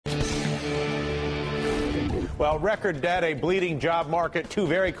Well, record debt, a bleeding job market, two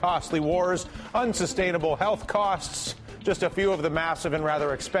very costly wars, unsustainable health costs. Just a few of the massive and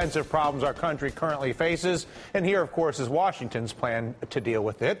rather expensive problems our country currently faces. And here, of course, is Washington's plan to deal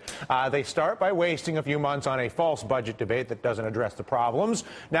with it. They start by wasting a few months on a false budget debate that doesn't address the problems.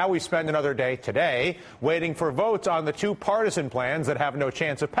 Now we spend another day today waiting for votes on the two partisan plans that have no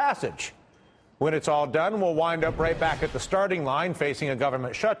chance of passage. When it's all done, we'll wind up right back at the starting line, facing a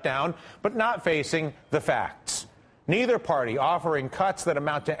government shutdown, but not facing the facts. Neither party offering cuts that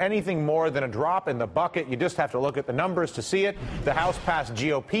amount to anything more than a drop in the bucket. You just have to look at the numbers to see it. The House passed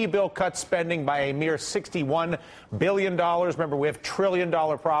GOP bill cuts spending by a mere $61 billion. Remember, we have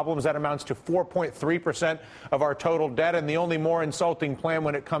trillion-dollar problems. That amounts to 4.3% of our total debt. And the only more insulting plan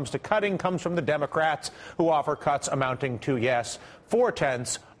when it comes to cutting comes from the Democrats, who offer cuts amounting to, yes,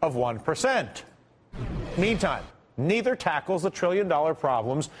 0.4%. Meantime, neither tackles the trillion-dollar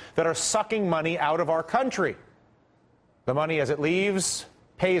problems that are sucking money out of our country. The money, as it leaves,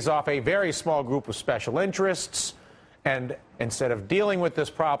 pays off a very small group of special interests. And instead of dealing with this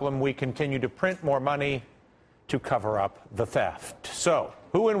problem, we continue to print more money to cover up the theft. So,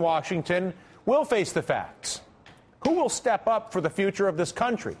 who in Washington will face the facts? Who will step up for the future of this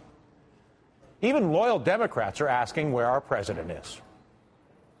country? Even loyal Democrats are asking where our president is.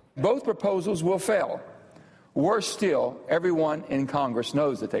 Both proposals will fail. Worse still, everyone in Congress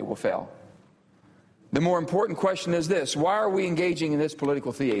knows that they will fail. The more important question is this: why are we engaging in this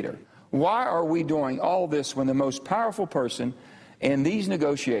political theater? Why are we doing all this when the most powerful person in these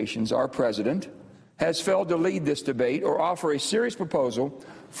negotiations, our president, has failed to lead this debate or offer a serious proposal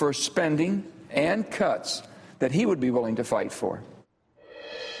for spending and cuts that he would be willing to fight for?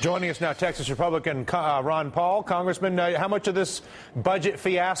 Joining us now, Texas Republican Ron Paul. Congressman, how much of this budget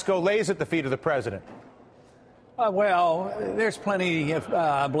fiasco lays at the feet of the president? Well, there's plenty of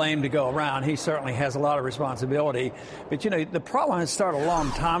blame to go around. He certainly has a lot of responsibility. But, you know, the problem has started a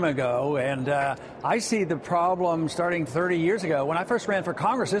long time ago, and I see the problem starting 30 years ago. When I first ran for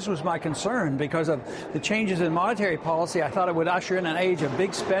Congress, this was my concern because of the changes in monetary policy. I thought it would usher in an age of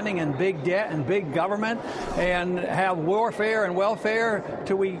big spending and big debt and big government and have warfare and welfare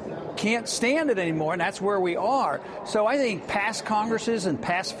till we can't stand it anymore, and that's where we are. So I think past Congresses and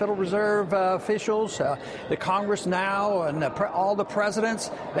past Federal Reserve officials, the Congress now and all the presidents,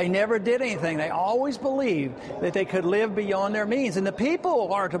 they never did anything. They always believed that they could live beyond their means. And the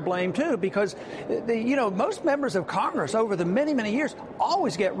people are to blame, too, because, most members of Congress over the many, many years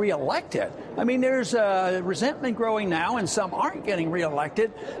always get reelected. I mean, there's resentment growing now, and some aren't getting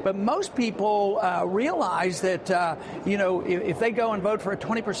reelected. But most people realize that, if they go and vote for a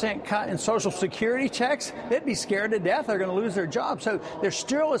 20% cut in Social Security checks, they'd be scared to death they're going to lose their job. So there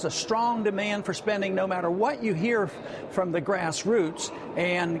still is a strong demand for spending no matter what you hear from the grassroots,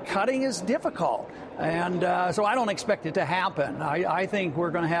 and cutting is difficult. And so I don't expect it to happen. I think we're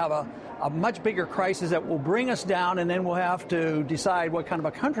going to have a much bigger crisis that will bring us down, and then we'll have to decide what kind of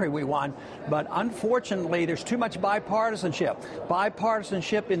a country we want. But unfortunately, there's too much bipartisanship.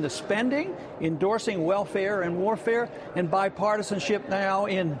 Bipartisanship in the spending, endorsing welfare and warfare, and bipartisanship now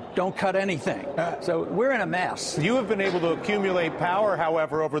in don't cut anything. So we're in a mess. You have been able to accumulate power,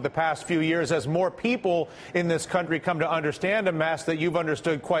 however, over the past few years as more people in this country come to understand a mess that you've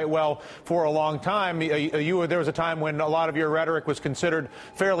understood quite well for a long time. There was a time when a lot of your rhetoric was considered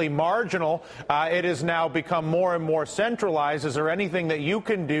fairly marginal. It has now become more and more centralized. Is there anything that you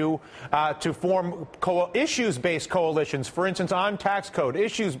can do to form issues-based coalitions, for instance, on tax code,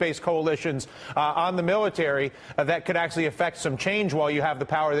 issues-based coalitions on the military that could actually affect some change while you have the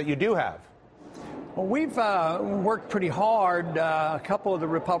power that you do have? Well, we've worked pretty hard, a couple of the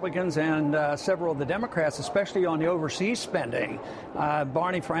Republicans and several of the Democrats, especially on the overseas spending.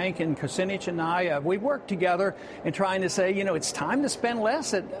 Barney Frank and Kucinich and I, we've worked together in trying to say, it's time to spend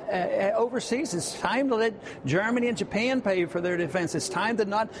less at overseas. It's time to let Germany and Japan pay for their defense. It's time to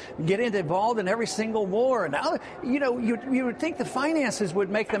not get involved in every single war. Now, you would think the finances would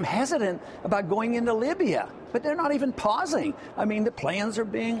make them hesitant about going into Libya. But they're not even pausing. I mean, the plans are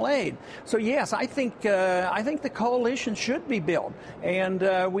being laid. So yes, I think the coalition should be built, and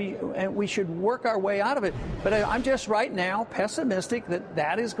we should work our way out of it. But I'm just right now pessimistic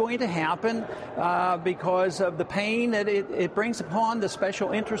that is going to happen because of the pain that it brings upon the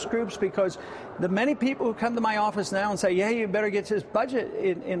special interest groups. Because the many people who come to my office now and say, "Yeah, you better get this budget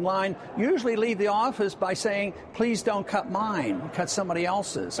in line," usually leave the office by saying, "Please don't cut mine, cut somebody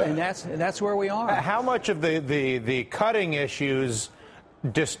else's," and that's where we are. How much of the cutting issues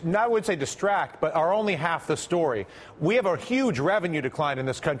I would say distract, but are only half the story. We have a huge revenue decline in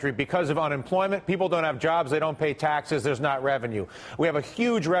this country because of unemployment. People don't have jobs. They don't pay taxes. There's not revenue. We have a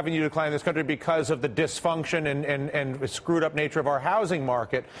huge revenue decline in this country because of the dysfunction and screwed up nature of our housing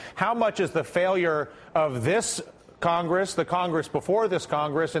market. How much is the failure of this Congress, the Congress before this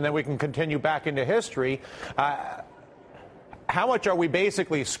Congress, and then we can continue back into history, how much are we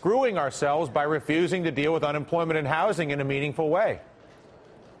basically screwing ourselves by refusing to deal with unemployment and housing in a meaningful way?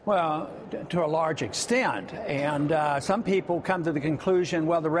 Well, to a large extent. And some people come to the conclusion,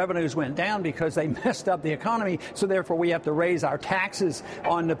 well, the revenues went down because they messed up the economy, so therefore we have to raise our taxes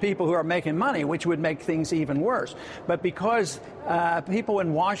on the people who are making money, which would make things even worse. But because people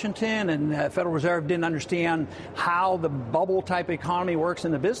in Washington and the Federal Reserve didn't understand how the bubble-type economy works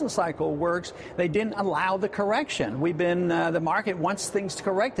and the business cycle works, they didn't allow the correction. The market wants things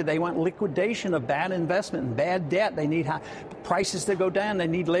corrected. They want liquidation of bad investment and bad debt. They need prices to go down. They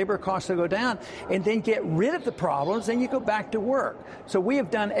need labor costs to go down, and then get rid of the problems, then you go back to work. So we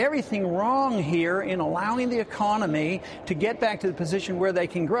have done everything wrong here in allowing the economy to get back to the position where they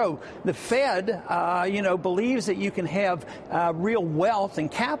can grow. The Fed, believes that you can have real wealth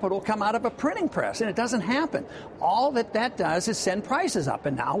and capital come out of a printing press, and it doesn't happen. All that does is send prices up,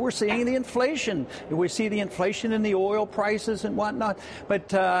 and now we're seeing the inflation. We see the inflation in the oil prices and whatnot,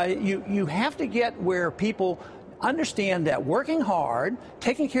 but you have to get where people understand that working hard,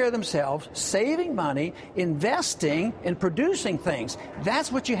 taking care of themselves, saving money, investing, and producing things,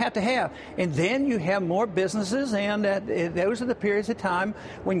 that's what you have to have. And then you have more businesses, and those are the periods of time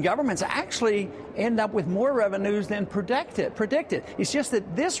when governments actually end up with more revenues than predicted. It's just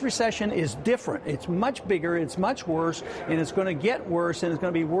that this recession is different. It's much bigger, it's much worse, and it's going to get worse, and it's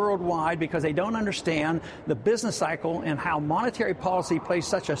going to be worldwide because they don't understand the business cycle and how monetary policy plays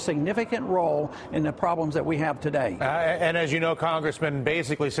such a significant role in the problems that we have today. And as you know, Congressman,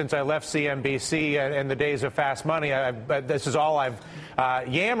 basically since I left CNBC in the days of fast money, this is all I've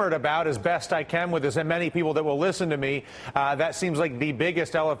yammered about as best I can with as many people that will listen to me. That seems like the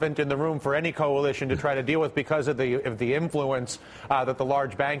biggest elephant in the room for any coalition to try to deal with because of the influence that the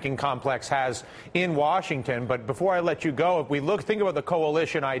large banking complex has in Washington. But before I let you go, if we think about the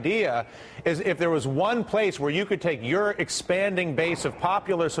coalition idea, is if there was one place where you could take your expanding base of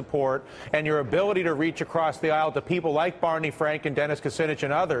popular support and your ability to reach across the aisle to people like Barney Frank and Dennis Kucinich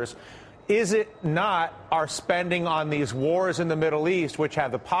and others, is it not our spending on these wars in the Middle East, which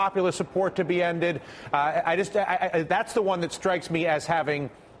have the popular support to be ended? That's the one that strikes me as having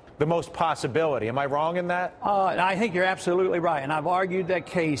the most possibility. Am I wrong in that? I think you're absolutely right. And I've argued that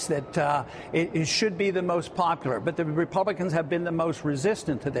case that it should be the most popular. But the Republicans have been the most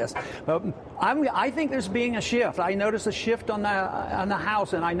resistant to this. But I think there's being a shift. I notice a shift on the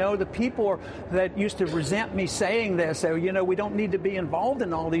House. And I know the people that used to resent me saying this, so, we don't need to be involved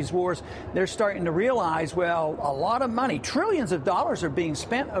in all these wars. They're starting to realize, well, a lot of money, trillions of dollars are being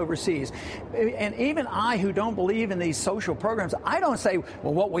spent overseas. And even I, who don't believe in these social programs, I don't say,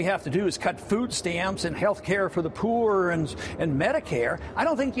 well, what we have to do is cut food stamps and health care for the poor and Medicare. I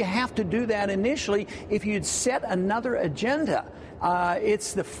don't think you have to do that initially if you'd set another agenda.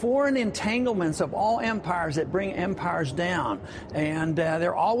 It's the foreign entanglements of all empires that bring empires down. And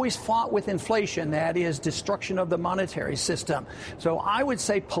they're always fought with inflation. That is destruction of the monetary system. So I would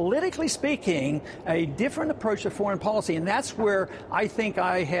say, politically speaking, a different approach to foreign policy. And that's where I think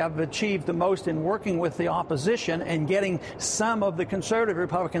I have achieved the most in working with the opposition and getting some of the conservative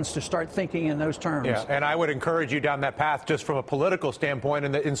Republicans to start thinking in those terms. Yeah, and I would encourage you down that path just from a political standpoint,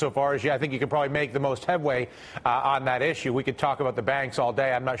 insofar as I think you could probably make the most headway on that issue. We could talk about the banks all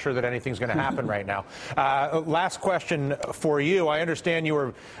day. I'm not sure that anything's going to happen right now. Last question for you. I understand you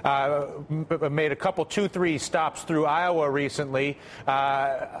were made a couple 2-3 stops through Iowa recently.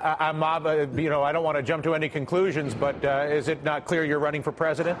 I don't want to jump to any conclusions, but is it not clear you're running for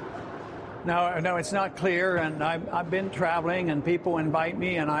president? No, it's not clear, and I've been traveling, and people invite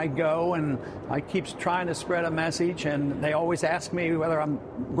me, and I go, and I keep trying to spread a message, and they always ask me whether I'm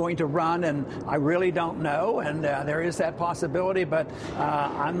going to run, and I really don't know, and there is that possibility, but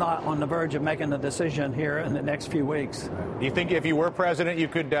I'm not on the verge of making a decision here in the next few weeks. Do you think if you were president, you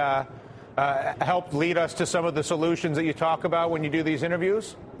could help lead us to some of the solutions that you talk about when you do these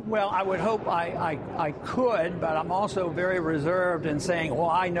interviews? Well, I would hope I could, but I'm also very reserved in saying, well,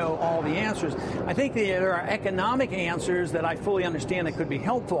 I know all the answers. I think there are economic answers that I fully understand that could be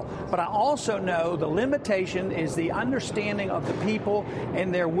helpful, but I also know the limitation is the understanding of the people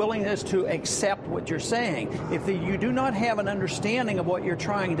and their willingness to accept what you're saying. If you do not have an understanding of what you're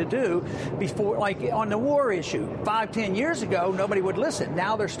trying to do before, like on the war issue, 5-10 years ago, nobody would listen.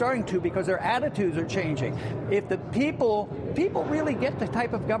 Now they're starting to because their attitudes are changing. If the people really get the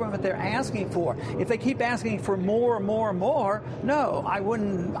type of government they're asking for. If they keep asking for more, no,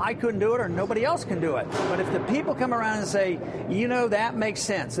 I couldn't do it, or nobody else can do it. But if the people come around and say, that makes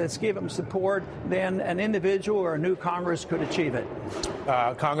sense, let's give them support, then an individual or a new Congress could achieve it.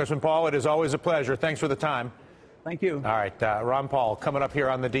 Congressman Paul, it is always a pleasure. Thanks for the time. Thank you. All right, Ron Paul coming up here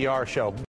on the DR Show.